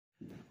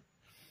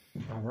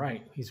All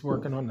right, he's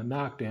working on the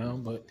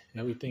knockdown, but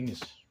everything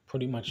is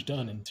pretty much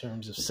done in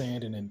terms of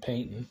sanding and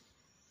painting.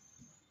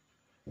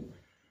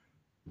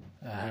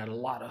 I had a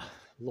lot of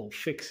little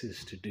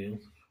fixes to do,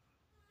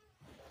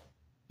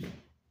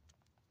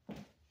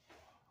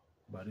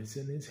 but it's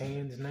in his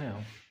hands now.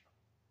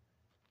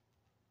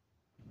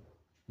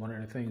 One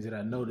of the things that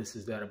I noticed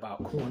is that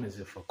about corners,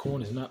 if a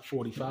corner is not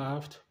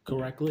 45'd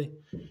correctly,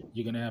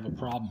 you're going to have a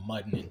problem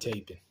mudding and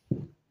taping.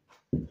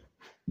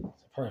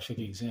 It's a perfect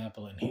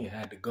example in here. I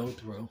had to go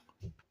through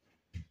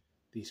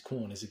these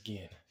corners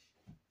again.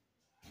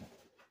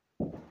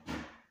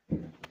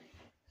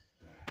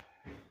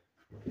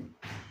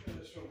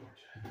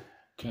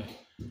 Okay.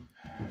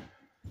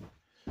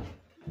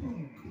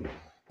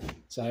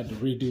 So I had to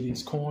redo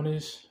these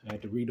corners. I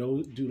had to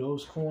do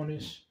those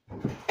corners.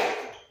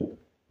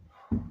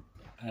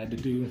 I had to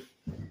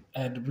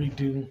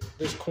redo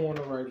this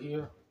corner right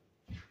here.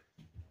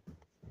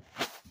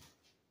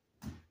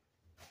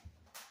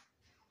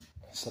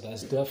 So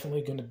that's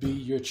definitely going to be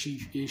your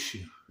chief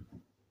issue.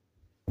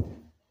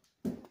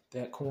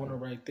 That corner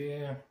right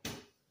there,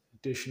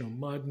 additional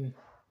mudding.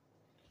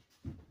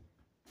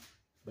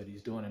 But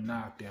he's doing a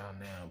knockdown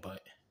now,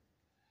 but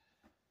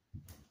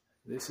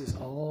this is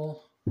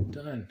all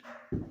done.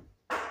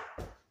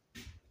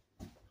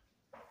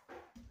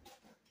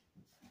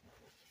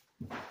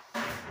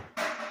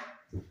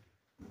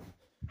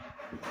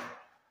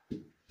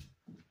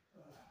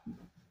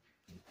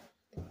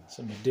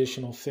 Some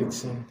additional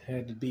fixing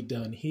had to be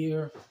done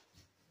here.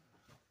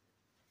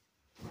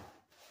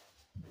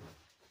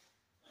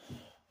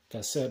 Like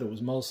I said, it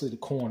was mostly the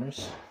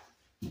corners.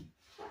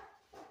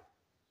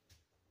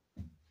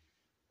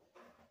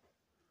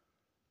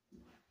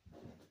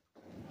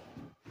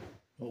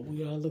 But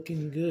we are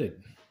looking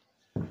good.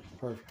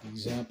 Perfect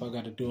example, I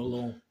got to do a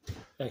little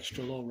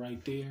extra low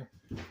right there.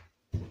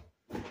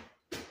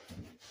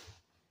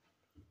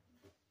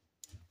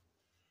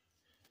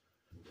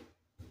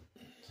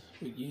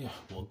 But yeah,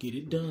 we'll get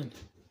it done.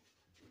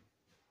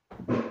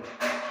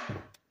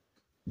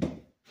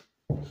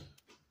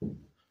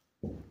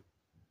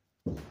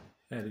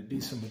 Had to do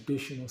some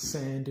additional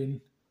sanding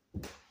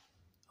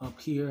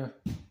up here.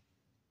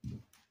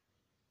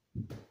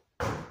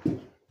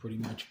 Pretty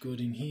much good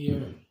in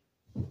here.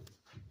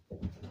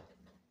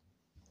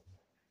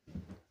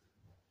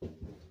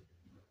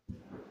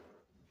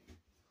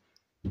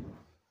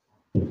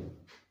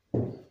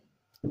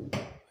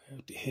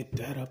 Have to hit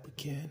that up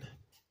again.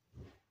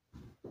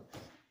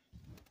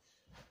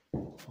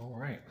 All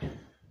right.